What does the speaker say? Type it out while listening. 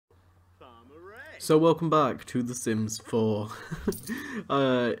So welcome back to The Sims 4.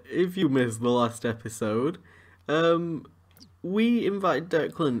 If you missed the last episode, we invited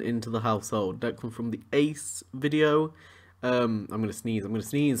Declan into the household. Declan from the Ace video. I'm gonna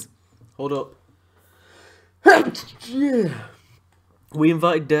sneeze. Hold up. Yeah. We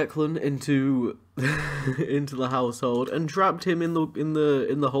invited Declan into into the household and trapped him in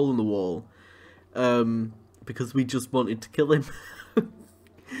the hole in the wall. Because we just wanted to kill him.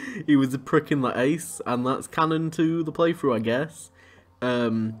 He was a prick in the Ace, and that's canon to the playthrough, I guess.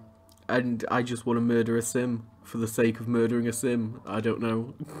 And I just want to murder a sim for the sake of murdering a sim. I don't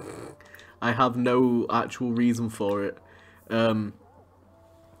know. I have no actual reason for it. And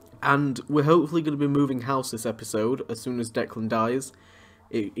we're hopefully going to be moving house this episode as soon as Declan dies.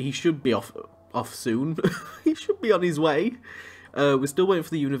 He should be off soon. He should be on his way. We're still waiting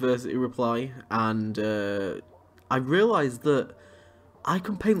for the university reply, and I realised that I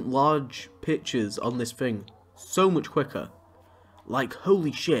can paint large pictures on this thing so much quicker. Like,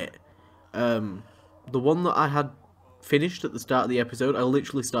 holy shit. The one that I had finished at the start of the episode, I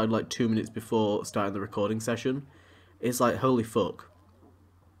literally started like 2 minutes before starting the recording session. It's like, holy fuck.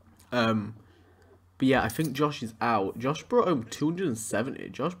 But yeah, I think Josh is out. Josh brought home 270.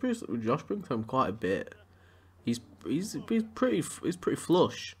 Josh brings home quite a bit. He's pretty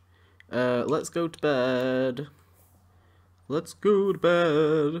flush. Let's go to bed. Let's go to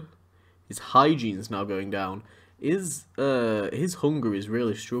bed. His hygiene's now going down. His hunger is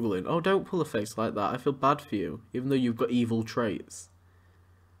really struggling. Oh, don't pull a face like that. I feel bad for you, even though you've got evil traits.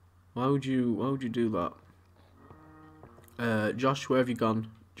 Why would you do that? Josh, where have you gone?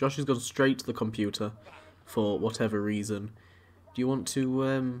 Josh has gone straight to the computer for whatever reason. Do you want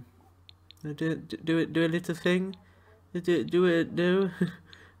to do a little thing? Do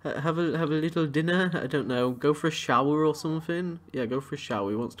have a little dinner? I don't know. Go for a shower or something? Yeah, go for a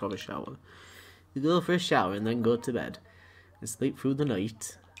shower. He wants to have a shower. You go for a shower and then go to bed and sleep through the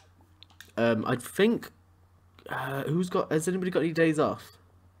night. I think has anybody got any days off?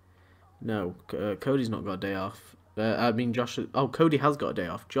 No, Cody's not got a day off. I mean Josh. Oh, Cody has got a day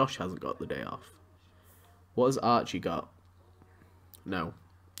off. Josh hasn't got the day off. What has Archie got? No.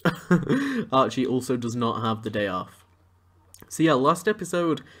 Archie also does not have the day off. So yeah, last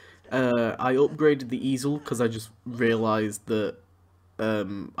episode, I upgraded the easel because I just realised that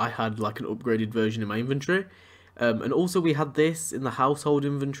I had like an upgraded version in my inventory. And also we had this in the household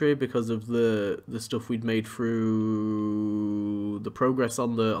inventory because of the stuff we'd made through the progress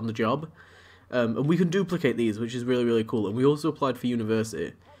on the job. And we can duplicate these, which is really, really cool. And we also applied for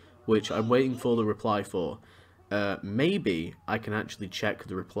university, which I'm waiting for the reply for. Maybe I can actually check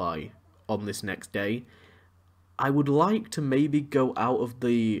the reply on this next day. I would like to maybe go out of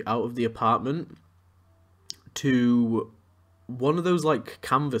the apartment to one of those like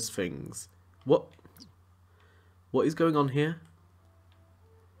canvas things. What is going on here?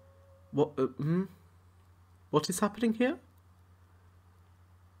 What What is happening here?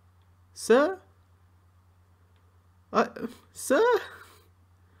 Sir? Sir?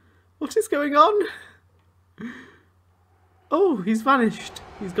 What is going on? Oh, he's vanished.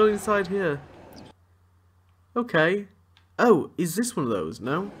 He's gone inside here. Okay. Oh, is this one of those?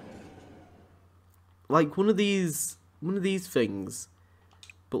 No? Like one of these things,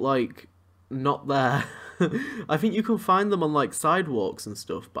 but like not there. I think you can find them on like sidewalks and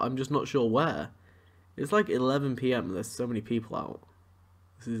stuff, but I'm just not sure where. It's like 11 PM and there's so many people out.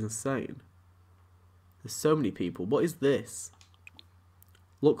 This is insane. There's so many people. What is this?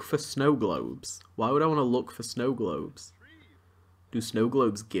 Look for snow globes. Why would I want to look for snow globes? Do snow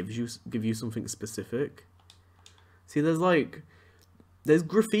globes give you something specific? See, there's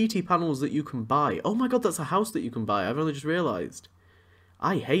graffiti panels that you can buy. Oh my god, that's a house that you can buy. I've only just realised.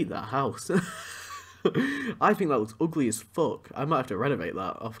 I hate that house. I think that looks ugly as fuck. I might have to renovate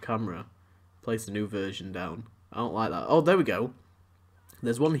that off camera. Place a new version down. I don't like that. Oh, there we go.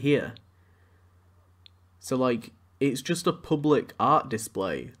 There's one here. So, like, it's just a public art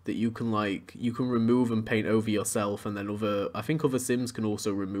display that you can remove and paint over yourself, and then I think other Sims can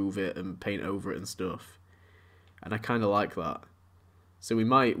also remove it and paint over it and stuff. And I kind of like that. So we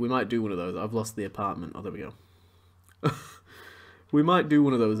might do one of those. I've lost the apartment. Oh, there we go. We might do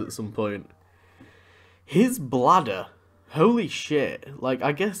one of those at some point. His bladder. Holy shit. Like,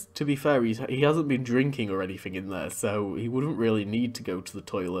 I guess, to be fair, he hasn't been drinking or anything in there, so he wouldn't really need to go to the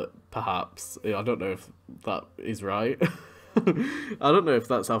toilet, perhaps. I don't know if that is right. I don't know if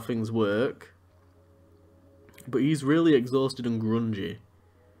that's how things work. But he's really exhausted and grungy.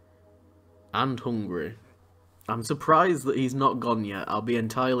 And hungry. I'm surprised that he's not gone yet, I'll be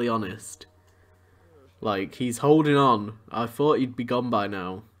entirely honest. Like, he's holding on. I thought he'd be gone by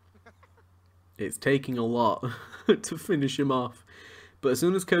now. It's taking a lot to finish him off. But as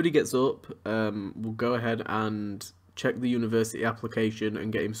soon as Cody gets up, we'll go ahead and check the university application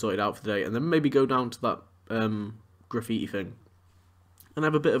and get him sorted out for the day. And then maybe go down to that graffiti thing. And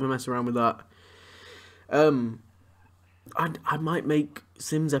have a bit of a mess around with that. I might make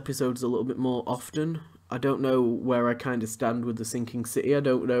Sims episodes a little bit more often. I don't know where I kind of stand with the sinking city. I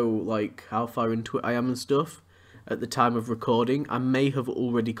don't know like how far into it I am and stuff. At the time of recording, I may have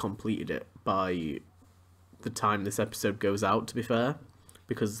already completed it by the time this episode goes out, to be fair,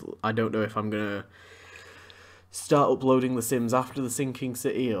 because I don't know if I'm gonna start uploading the Sims after the sinking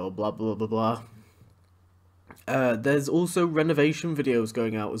city or blah blah blah blah. There's also renovation videos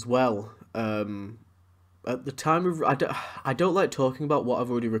going out as well. At the time of... I don't like talking about what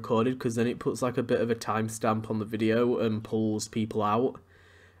I've already recorded, because then it puts like a bit of a timestamp on the video and pulls people out.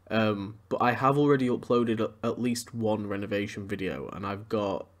 But I have already uploaded at least one renovation video, and I've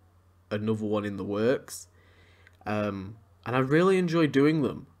got another one in the works. And I really enjoy doing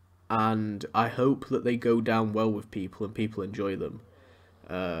them, and I hope that they go down well with people and people enjoy them.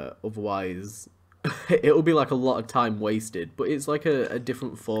 Otherwise, it'll be like a lot of time wasted, but it's like a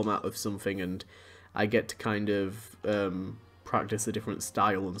different format of something, and I get to kind of practice a different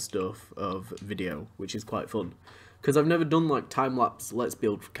style and stuff of video, which is quite fun. Because I've never done like time-lapse Let's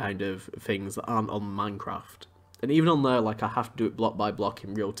Build kind of things that aren't on Minecraft. And even on there, like I have to do it block by block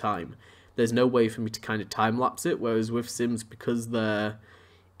in real time. There's no way for me to kind of time-lapse it, whereas with Sims, because there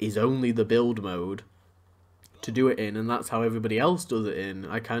is only the build mode to do it in, and that's how everybody else does it in,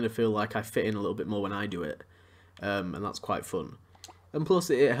 I kind of feel like I fit in a little bit more when I do it. And that's quite fun. And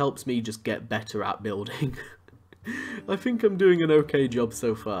plus it helps me just get better at building. I think I'm doing an okay job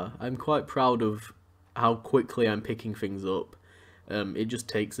so far. I'm quite proud of how quickly I'm picking things up. It just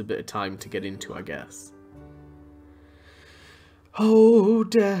takes a bit of time to get into, I guess. Oh,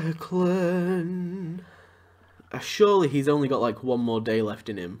 Declan. Surely he's only got like one more day left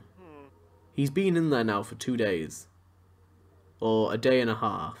in him. He's been in there now for 2 days. Or a day and a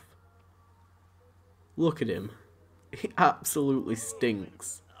half. Look at him. He absolutely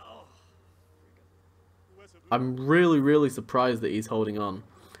stinks. I'm really, really surprised that he's holding on.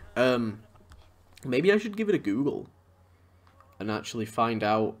 Maybe I should give it a Google. And actually find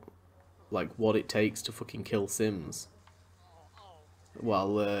out, like, what it takes to fucking kill Sims.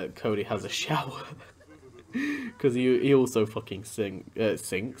 While Cody has a shower. Because he also fucking sinks.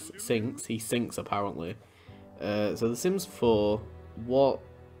 He sinks, apparently. So The Sims 4, what...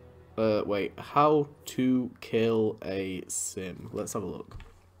 wait, how to kill a sim. Let's have a look.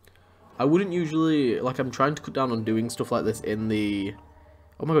 I wouldn't usually... Like, I'm trying to cut down on doing stuff like this in the...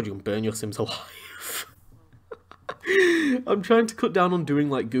 Oh my god, you can burn your Sims alive. I'm trying to cut down on doing,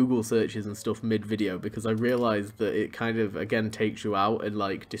 like, Google searches and stuff mid-video, because I realise that it kind of, again, takes you out and,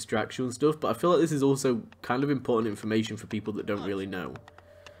 like, distracts you and stuff, but I feel like this is also kind of important information for people that don't really know.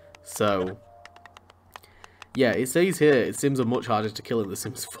 So... yeah, it says here, Sims are much harder to kill in The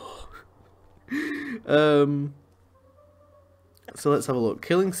Sims 4. So let's have a look.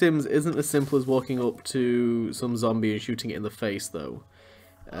 Killing Sims isn't as simple as walking up to some zombie and shooting it in the face, though.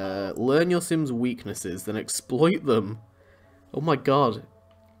 Learn your Sims' weaknesses, then exploit them. Oh my god.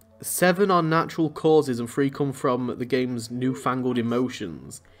 7 are natural causes and 3 come from the game's newfangled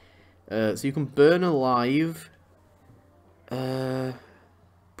emotions. So you can burn alive.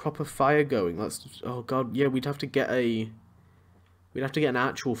 Proper fire going. That's... oh god, yeah, we'd have to get an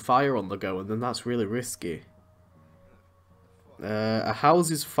actual fire on the go, and then that's really risky. A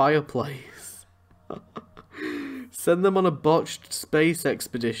house's fireplace. Send them on a botched space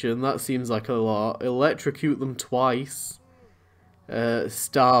expedition. That seems like a lot. Electrocute them twice.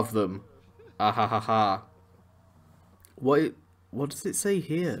 Starve them. Ah ha ha ha. What does it say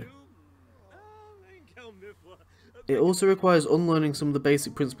here? It also requires unlearning some of the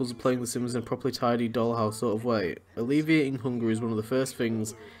basic principles of playing The Sims in a properly tidy dollhouse sort of way. Alleviating hunger is one of the first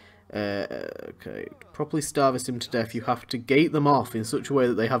things. Okay, to properly starve a Sim to death, you have to gate them off in such a way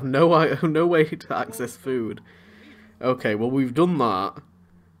that they have no way to access food. Okay, well we've done that.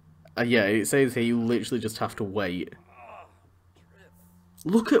 Yeah, it says here you literally just have to wait.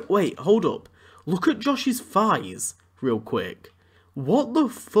 Wait, hold up. Look at Josh's thighs, real quick. What the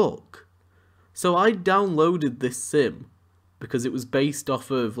fuck? So I downloaded this sim because it was based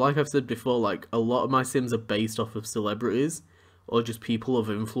off of, like I've said before, like a lot of my Sims are based off of celebrities or just people of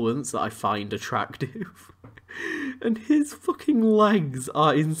influence that I find attractive. And his fucking legs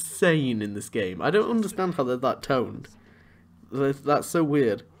are insane in this game. I don't understand how they're that toned. That's so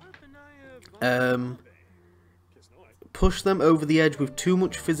weird. Push them over the edge with too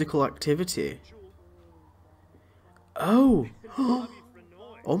much physical activity. Oh!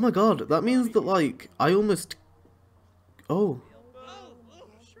 Oh my god, that means that, like, I almost... Oh.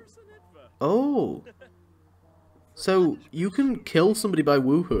 Oh. So, you can kill somebody by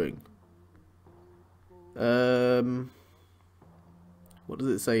woohooing. What does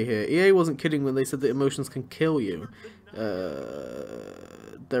it say here? EA wasn't kidding when they said that emotions can kill you.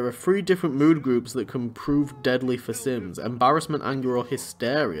 There are 3 different mood groups that can prove deadly for Sims. Embarrassment, anger, or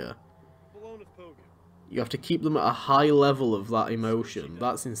hysteria. You have to keep them at a high level of that emotion.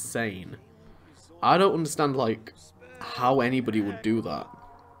 That's insane. I don't understand, like, how anybody would do that.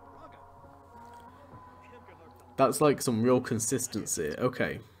 That's, like, some real consistency.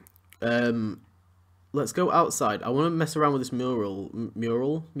 Okay. Let's go outside. I want to mess around with this mural.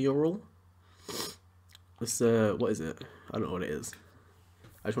 Mural? This, what is it? I don't know what it is.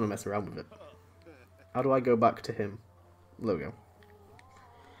 I just want to mess around with it. How do I go back to him? There we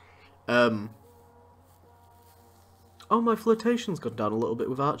go. Oh, my flirtation's gone down a little bit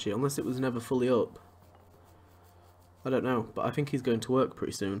with Archie, unless it was never fully up. I don't know, but I think he's going to work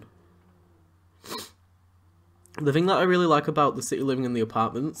pretty soon. The thing that I really like about the city living in the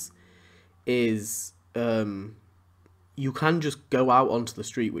apartments is you can just go out onto the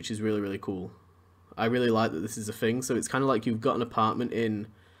street, which is really, really cool. I really like that this is a thing, so it's kind of like you've got an apartment in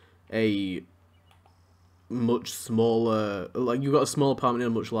a much smaller... Like, you've got a small apartment in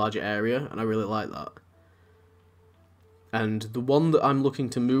a much larger area, and I really like that. And the one that I'm looking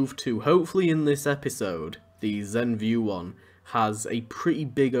to move to, hopefully in this episode, the Zen View one, has a pretty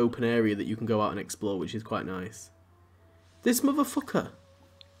big open area that you can go out and explore, which is quite nice. This motherfucker!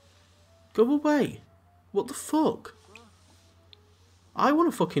 Go away! What the fuck? I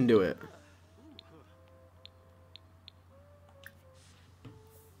want to fucking do it.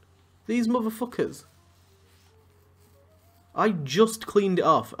 These motherfuckers. I just cleaned it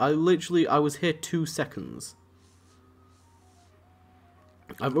off. I was here 2 seconds.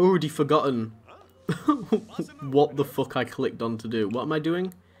 I've already forgotten what the fuck I clicked on to do. What am I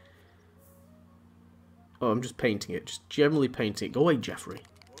doing? Oh, I'm just painting it. Just generally painting it. Go away, Jeffrey.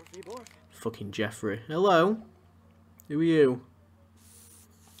 Fucking Jeffrey. Hello? Who are you?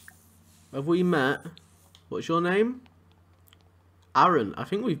 Have we met? What's your name? Aaron. I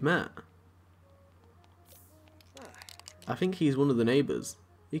think we've met. I think he's one of the neighbours.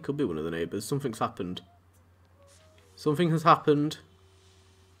 He could be one of the neighbours. Something's happened. Something has happened.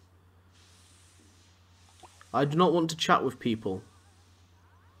 I do not want to chat with people.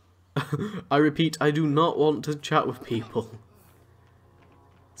 I repeat, I do not want to chat with people.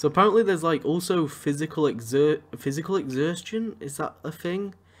 So apparently there's like also physical exertion, is that a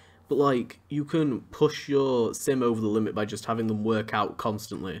thing? But like you can push your sim over the limit by just having them work out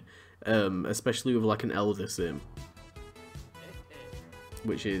constantly, especially with like an elder sim,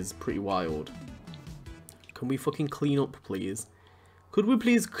 which is pretty wild. Can we fucking clean up, please? Could we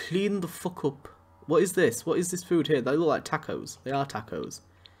please clean the fuck up? What is this? What is this food here? They look like tacos. They are tacos.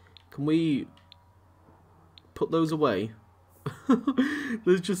 Can we put those away?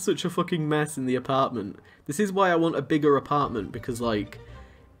 There's just such a fucking mess in the apartment. This is why I want a bigger apartment, because like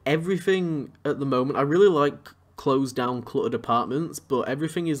everything at the moment, I really like closed down cluttered apartments, but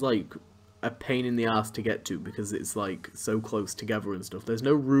everything is like a pain in the ass to get to because it's like so close together and stuff. There's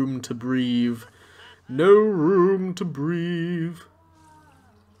no room to breathe. No room to breathe.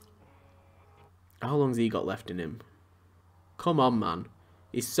 How long's he got left in him? Come on, man.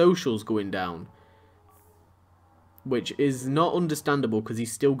 His social's going down. Which is not understandable because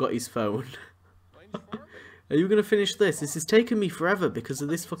he's still got his phone. Are you going to finish this? This is taking me forever because of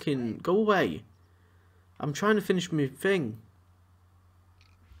this fucking... Go away. I'm trying to finish my thing.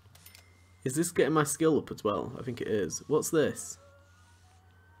 Is this getting my skill up as well? I think it is. What's this?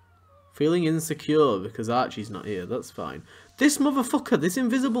 Feeling insecure because Archie's not here. That's fine. This motherfucker, this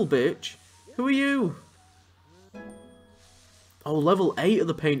invisible bitch. Who are you? Oh, level 8 of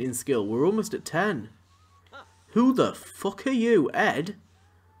the painting skill. We're almost at 10. Who the fuck are you? Ed?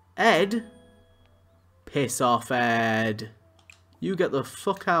 Ed? Piss off, Ed. You get the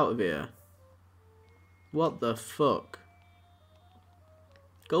fuck out of here. What the fuck?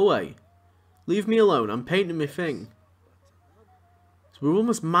 Go away. Leave me alone. I'm painting my thing. So we're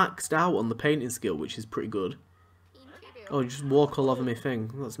almost maxed out on the painting skill, which is pretty good. Oh, just walk all over my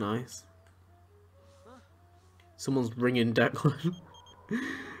thing. That's nice. Someone's ringing Declan.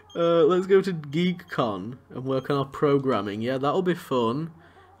 Let's go to GeekCon and work on our programming. Yeah, that'll be fun.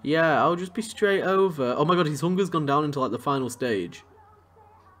 Yeah, I'll just be straight over. Oh my god, his hunger's gone down into like the final stage.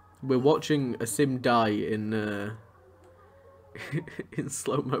 We're watching a sim die in in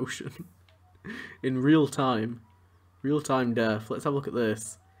slow motion. In real time. Real time death. Let's have a look at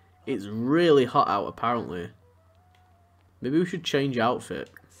this. It's really hot out apparently. Maybe we should change outfit.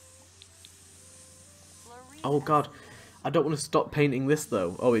 Oh god, I don't want to stop painting this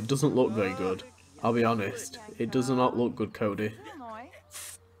though. Oh, it doesn't look very good. I'll be honest. It does not look good, Cody.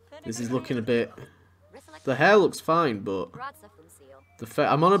 This is looking a bit... The hair looks fine, but...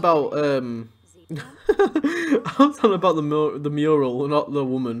 I'm on about, I was on about the mural, not the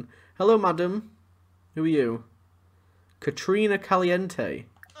woman. Hello, madam. Who are you? Katrina Caliente.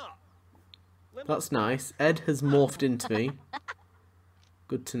 That's nice. Ed has morphed into me.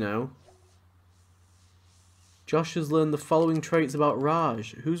 Good to know. Josh has learned the following traits about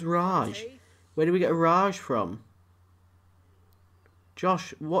Raj. Who's Raj? Where do we get a Raj from?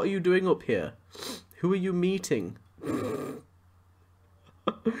 Josh, what are you doing up here? Who are you meeting?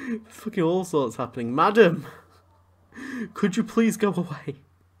 Fucking all sorts happening. Madam! Could you please go away?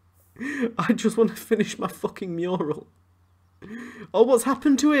 I just want to finish my fucking mural. Oh, what's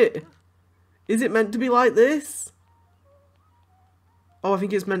happened to it? Is it meant to be like this? Oh, I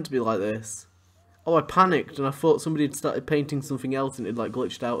think it's meant to be like this. Oh, I panicked and I thought somebody had started painting something else and it like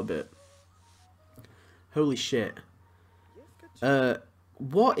glitched out a bit. Holy shit.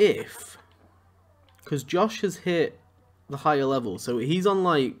 What if... Because Josh has hit the higher level, so he's on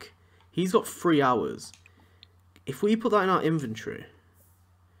like... He's got 3 hours. If we put that in our inventory,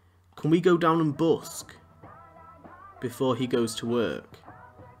 can we go down and busk before he goes to work?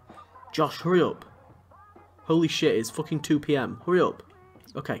 Josh, hurry up. Holy shit, it's fucking 2 PM. Hurry up.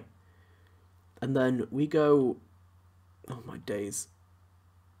 Okay. And then we go... Oh my days.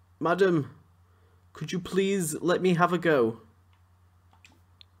 Madam, could you please let me have a go?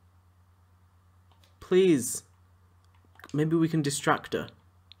 Please. Maybe we can distract her.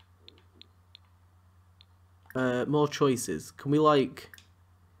 More choices. Can we like...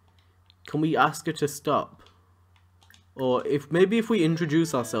 Can we ask her to stop? Or maybe if we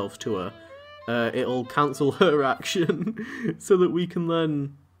introduce ourselves to her, it'll cancel her action so that we can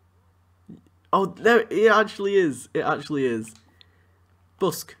then... Oh, there, it actually is. It actually is.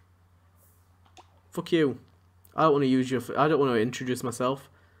 Busk. Fuck you. I don't want to use your... I don't want to introduce myself.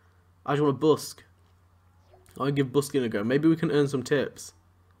 I just want to busk. I'll give busking a go. Maybe we can earn some tips.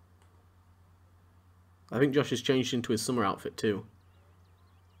 I think Josh has changed into his summer outfit too,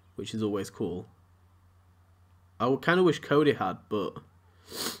 which is always cool. I kind of wish Cody had, but...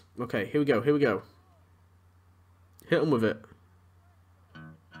 Okay, here we go, here we go. Hit him with it.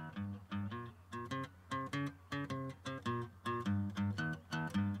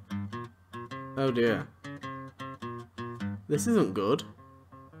 Oh dear. This isn't good.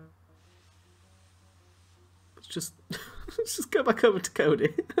 Let's just... Let's just go back over to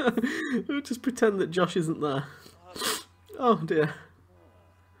Cody. We'll just pretend that Josh isn't there. Oh dear.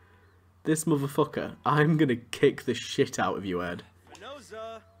 This motherfucker. I'm gonna kick the shit out of you, Ed.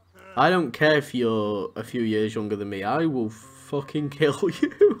 I don't care if you're a few years younger than me. I will fucking kill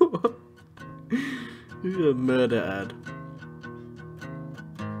you. You're a murder, Ed.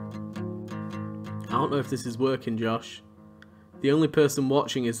 I don't know if this is working, Josh. The only person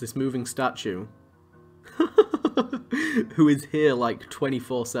watching is this moving statue. Who is here like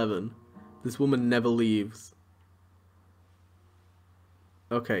 24/7. This woman never leaves.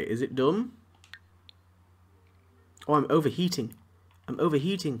 Okay, is it done? Oh, I'm overheating. I'm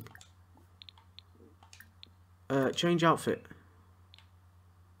overheating. Change outfit.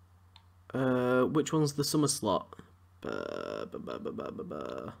 Which one's the summer slot? That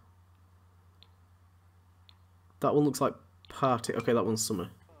one looks like party. Okay, that one's summer.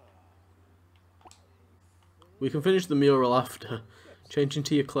 We can finish the mural after. Change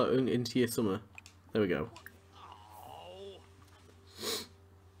into your clothing, into your summer. There we go.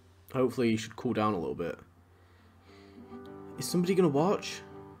 Hopefully you should cool down a little bit. Is somebody gonna watch?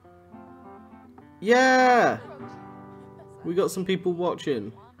 Yeah! We got some people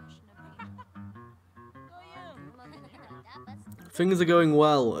watching. Things are going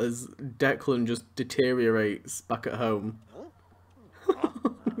well as Declan just deteriorates back at home.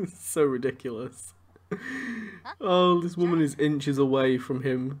 It's so ridiculous. Oh, this woman is inches away from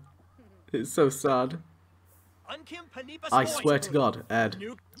him. It's so sad. I swear to God, Ed.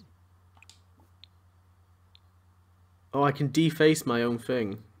 Oh, I can deface my own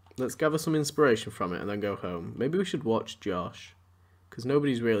thing. Let's gather some inspiration from it and then go home. Maybe we should watch Josh, because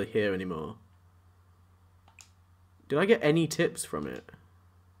nobody's really here anymore. Did I get any tips from it?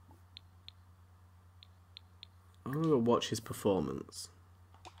 I'm gonna go watch his performance.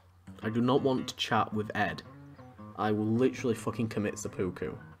 I do not want to chat with Ed. I will literally fucking commit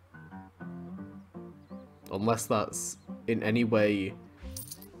seppuku. Unless that's in any way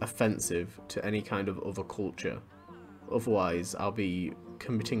offensive to any kind of other culture. Otherwise, I'll be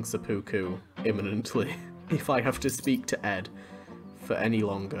committing seppuku imminently. if I have to speak to Ed for any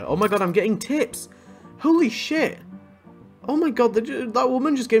longer. Oh my god, I'm getting tips! Holy shit! Oh my god, that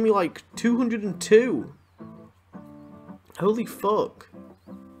woman just gave me like 202. Holy fuck.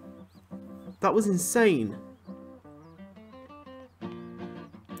 That was insane.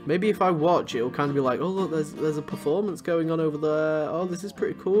 Maybe if I watch, it'll kind of be like, oh look, there's a performance going on over there. Oh, this is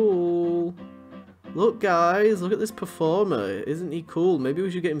pretty cool. Look guys, look at this performer. Isn't he cool? Maybe we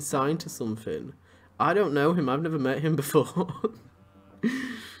should get him signed to something. I don't know him, I've never met him before.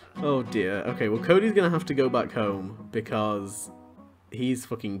 Oh dear. Okay, well Cody's gonna have to go back home because he's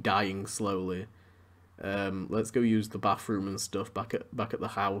fucking dying slowly. Let's go use the bathroom and stuff back at the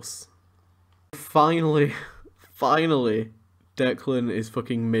house. Finally, Declan is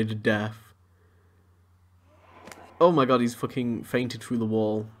fucking mid-death. Oh my god, he's fucking fainted through the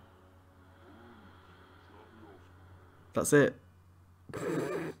wall. That's it.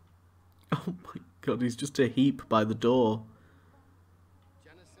 Oh my god, he's just a heap by the door.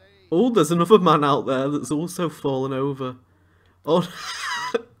 Oh, there's another man out there that's also fallen over. Oh,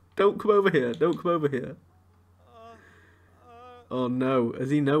 don't come over here, don't come over here. Oh no,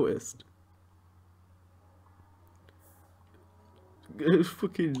 has he noticed?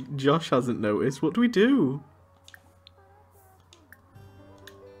 Fucking Josh hasn't noticed. What do we do?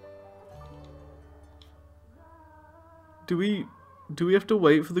 Do we have to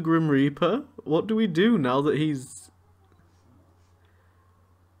wait for the Grim Reaper? What do we do now that he's...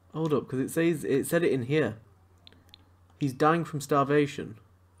 Hold up, because it said it in here. He's dying from starvation.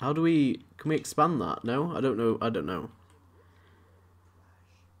 How do we... Can we expand that? No? I don't know.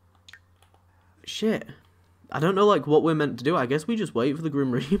 Shit. I don't know, like, what we're meant to do. I guess we just wait for the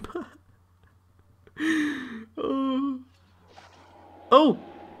Grim Reaper. Oh. Oh!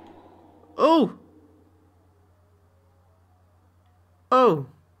 Oh! Oh!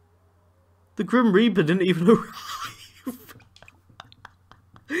 The Grim Reaper didn't even arrive.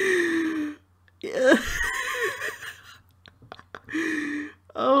 Yeah.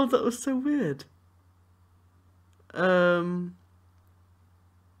 Oh, that was so weird.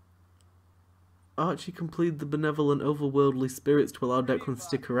 Archie completed the benevolent overworldly spirits to allow Declan to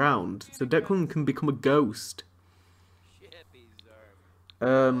stick around. So Declan can become a ghost.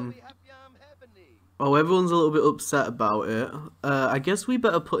 Oh, everyone's a little bit upset about it. I guess we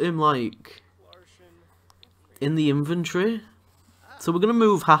better put him, like, in the inventory. So we're gonna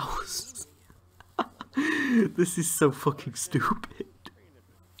move house. This is so fucking stupid.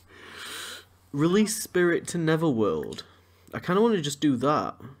 Release spirit to Neverworld. I kind of want to just do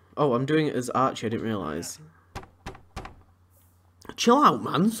that. Oh, I'm doing it as Archie, I didn't realise. Chill out,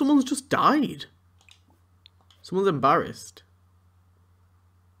 man. Someone's just died. Someone's embarrassed.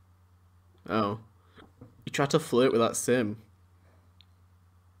 Oh. You tried to flirt with that sim.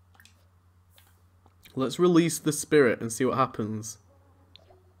 Let's release the spirit and see what happens.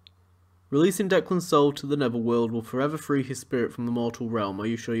 Releasing Declan's soul to the Neverworld will forever free his spirit from the mortal realm. Are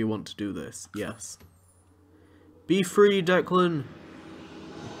you sure you want to do this? Yes. Be free, Declan.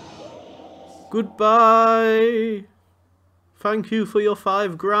 Goodbye. Thank you for your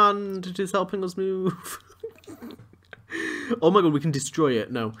 $5,000. It is helping us move. Oh my god, we can destroy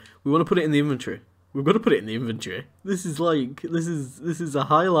it. No, we want to put it in the inventory. We've got to put it in the inventory. This is like, this is a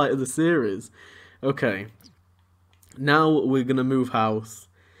highlight of the series. Okay. Now we're gonna move house.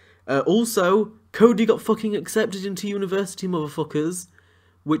 Also, Cody got fucking accepted into university, motherfuckers.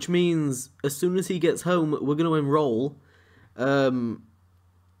 Which means, as soon as he gets home, we're gonna enroll.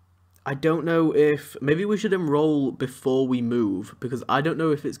 I don't know if... Maybe we should enroll before we move, because I don't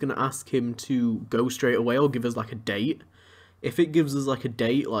know if it's going to ask him to go straight away or give us, like, a date. If it gives us, like, a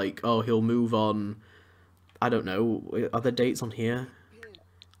date, like, oh, he'll move on... I don't know. Are there dates on here?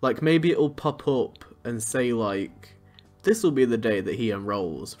 Like, maybe it'll pop up and say, like, this will be the day that he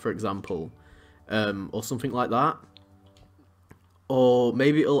enrolls, for example. Or something like that. Or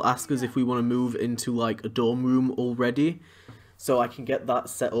maybe it'll ask us if we want to move into, like, a dorm room already. So I can get that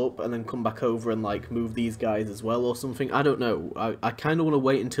set up and then come back over and, like, move these guys as well or something. I don't know. I kind of want to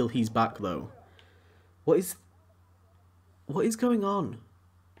wait until he's back, though. What is going on?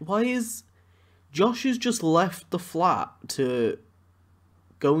 Why is... Josh has just left the flat to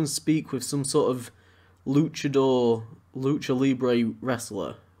go and speak with some sort of luchador, lucha libre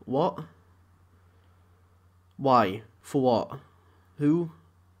wrestler. What? Why? For what? Who?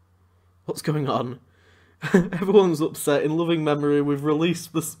 What's going on? Everyone's upset. In loving memory, we've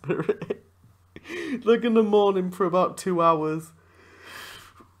released the spirit. They're gonna mourn him for about 2 hours.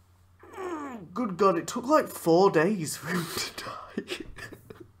 Good God, it took like 4 days for him to die.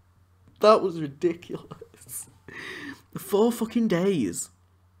 That was ridiculous. 4 fucking days.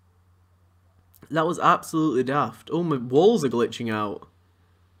 That was absolutely daft. Oh, my walls are glitching out.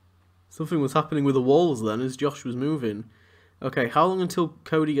 Something was happening with the walls then as Josh was moving. Okay, how long until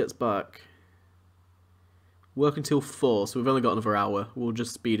Cody gets back? Work until 4, so we've only got another hour. We'll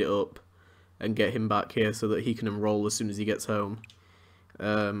just speed it up and get him back here so that he can enroll as soon as he gets home.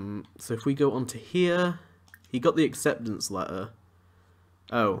 So if we go onto here, he got the acceptance letter.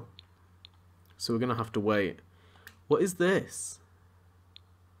 Oh. So we're going to have to wait. What is this?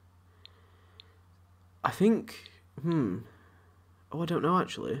 I think, oh, I don't know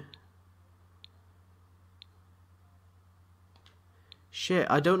actually. Shit,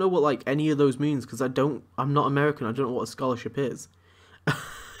 I don't know what like any of those means because I'm not American. I don't know what a scholarship is.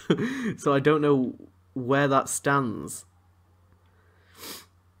 So I don't know where that stands.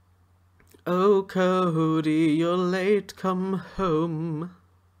 Oh, Cody, you're late, come home.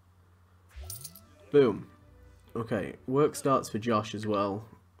 Boom. Okay, work starts for Josh as well.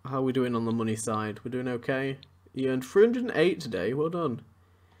 How are we doing on the money side? We're doing okay. He earned 308 today, well done.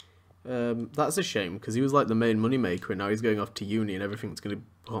 That's a shame, because he was like the main moneymaker, and now he's going off to uni and everything's going to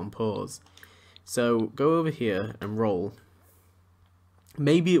put on pause. So, go over here and roll.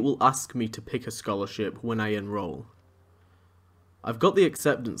 Maybe it will ask me to pick a scholarship when I enroll. I've got the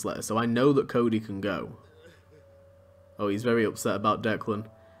acceptance letter, so I know that Cody can go. Oh, he's very upset about Declan.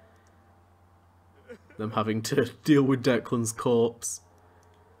 Them having to deal with Declan's corpse.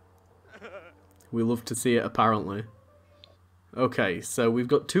 We love to see it, apparently. Okay, so we've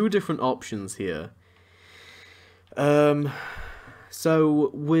got two different options here.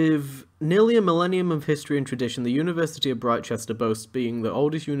 So, with nearly a millennium of history and tradition, the University of Brightchester boasts being the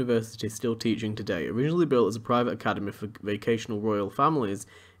oldest university still teaching today. Originally built as a private academy for vacational royal families,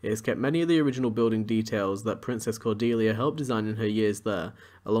 it has kept many of the original building details that Princess Cordelia helped design in her years there,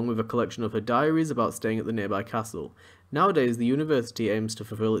 along with a collection of her diaries about staying at the nearby castle. Nowadays, the university aims to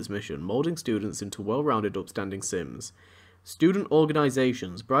fulfill its mission, moulding students into well-rounded, upstanding Sims. Student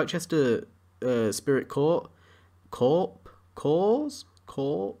organisations: Brightchester Spirit Corp,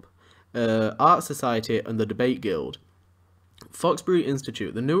 Art Society, and the Debate Guild. Foxbury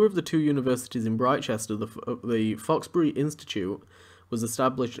Institute. The newer of the two universities in Brightchester, the Foxbury Institute was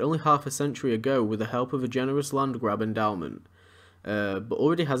established only half a century ago with the help of a generous land grab endowment, but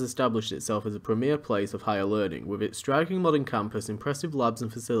already has established itself as a premier place of higher learning. With its striking modern campus, impressive labs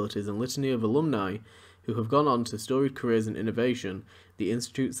and facilities, and litany of alumni who have gone on to storied careers in innovation, the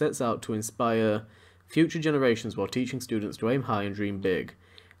Institute sets out to inspire future generations while teaching students to aim high and dream big.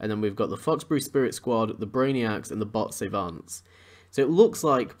 And then we've got the Foxbury Spirit Squad, the Brainiacs, and the Bot Savants. So it looks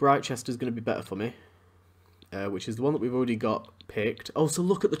like Brightchester's going to be better for me, which is the one that we've already got picked. Oh, so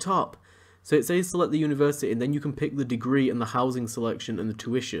look at the top. So it says select the university, and then you can pick the degree and the housing selection and the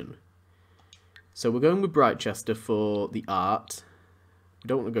tuition. So we're going with Brightchester for the art. We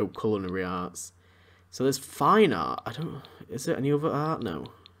don't want to go culinary arts. So there's fine art. Is there any other art? No.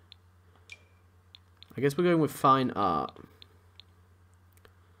 I guess we're going with fine art.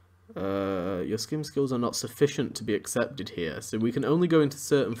 Your skim skills are not sufficient to be accepted here, so we can only go into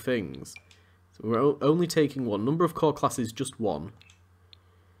certain things. So we're only taking one. Number of core classes, just one.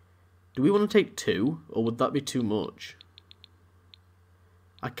 Do we want to take 2, or would that be too much?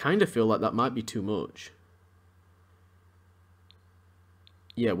 I kind of feel like that might be too much.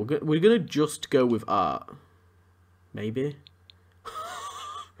 Yeah, we're gonna just go with art. Maybe.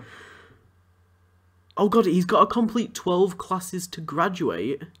 Oh god, he's got to complete 12 classes to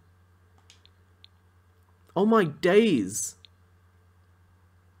graduate. Oh my days.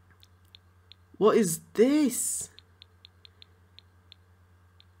 What is this?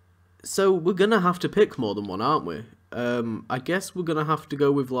 So we're gonna have to pick more than one, aren't we? I guess we're gonna have to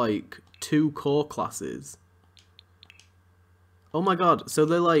go with like 2 core classes. Oh my god, so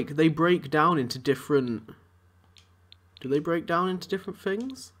they break down into different... Do they break down into different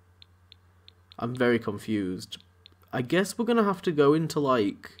things? I'm very confused. I guess we're gonna have to go into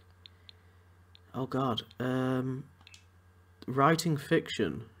like... Oh god, writing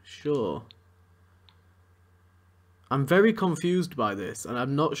fiction, sure. I'm very confused by this, and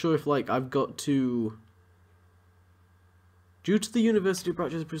I'm not sure if like I've got to... Due to the University of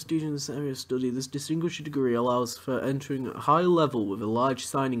Brightchester's prestige in this area of study, this distinguished degree allows for entering at a high level with a large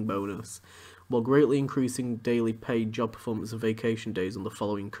signing bonus, while greatly increasing daily paid job performance and vacation days on the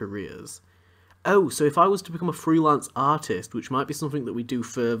following careers. Oh, so if I was to become a freelance artist, which might be something that we do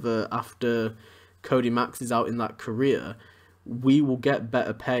further after Cody maxes out in that career, we will get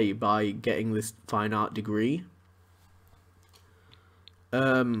better pay by getting this fine art degree.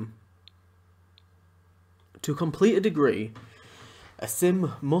 To complete a degree, a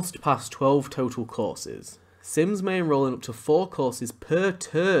sim must pass 12 total courses. Sims may enroll in up to 4 courses per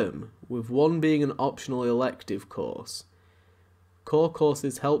term, with one being an optional elective course. Core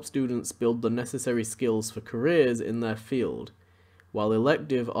courses help students build the necessary skills for careers in their field, while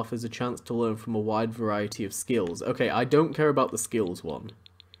elective offers a chance to learn from a wide variety of skills. Okay, I don't care about the skills one.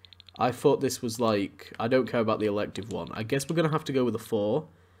 I thought this was like, I don't care about the elective one. I guess we're going to have to go with a 4.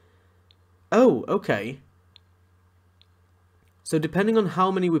 Oh, okay. So depending on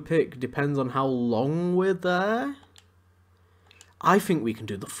how many we pick, depends on how long we're there. I think we can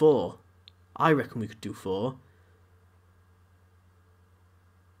do the 4. I reckon we could do 4.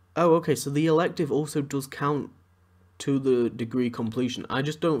 Oh, okay, so the elective also does count to the degree completion. I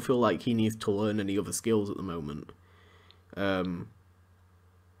just don't feel like he needs to learn any other skills at the moment.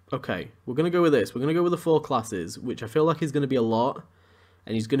 Okay, we're going to go with this. We're going to go with the 4 classes, which I feel like is going to be a lot.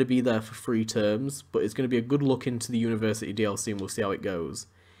 And he's going to be there for 3 terms, but it's going to be a good look into the university DLC and we'll see how it goes.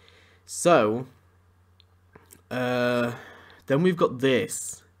 So, then we've got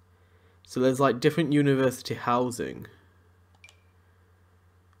this. So there's like different university housing.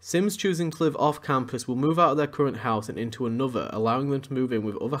 Sims choosing to live off campus will move out of their current house and into another, allowing them to move in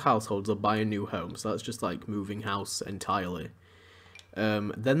with other households or buy a new home. So that's just like moving house entirely.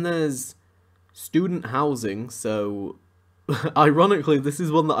 Then there's student housing. So ironically, this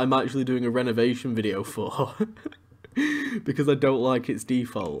is one that I'm actually doing a renovation video for because I don't like its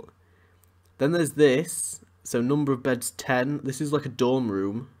default. Then there's this. So number of beds 10. This is like a dorm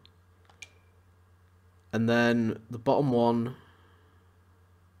room. And then the bottom one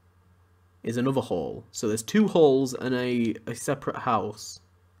is another hall. So there's 2 halls and a separate house.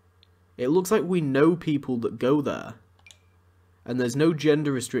 It looks like we know people that go there. And there's no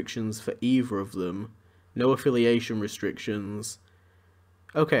gender restrictions for either of them. No affiliation restrictions.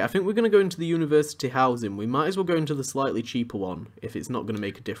 Okay, I think we're going to go into the university housing. We might as well go into the slightly cheaper one if it's not going to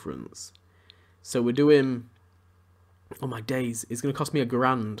make a difference. So we're doing... Oh my days, it's going to cost me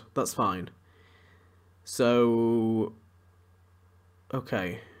 $1,000. That's fine. So...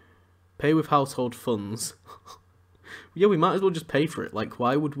 Okay. Pay with household funds. Yeah, we might as well just pay for it. Like,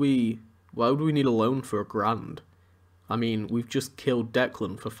 why would we need a loan for $1,000? I mean, we've just killed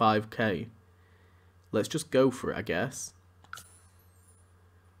Declan for 5k. Let's just go for it, I guess.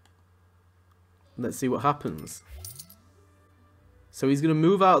 Let's see what happens. So he's going to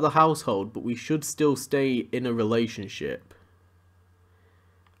move out of the household, but we should still stay in a relationship.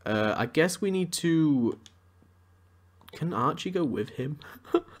 I guess we need to... Can Archie go with him?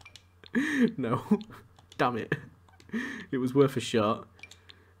 No. Damn it. It was worth a shot.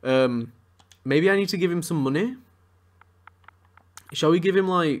 Maybe I need to give him some money. Shall we give him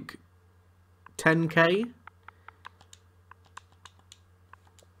like 10k?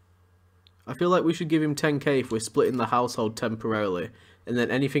 I feel like we should give him 10k if we're splitting the household temporarily. And then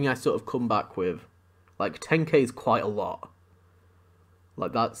anything I sort of come back with. Like 10k is quite a lot.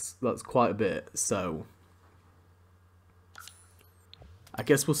 Like that's quite a bit. So I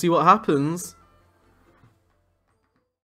guess we'll see what happens.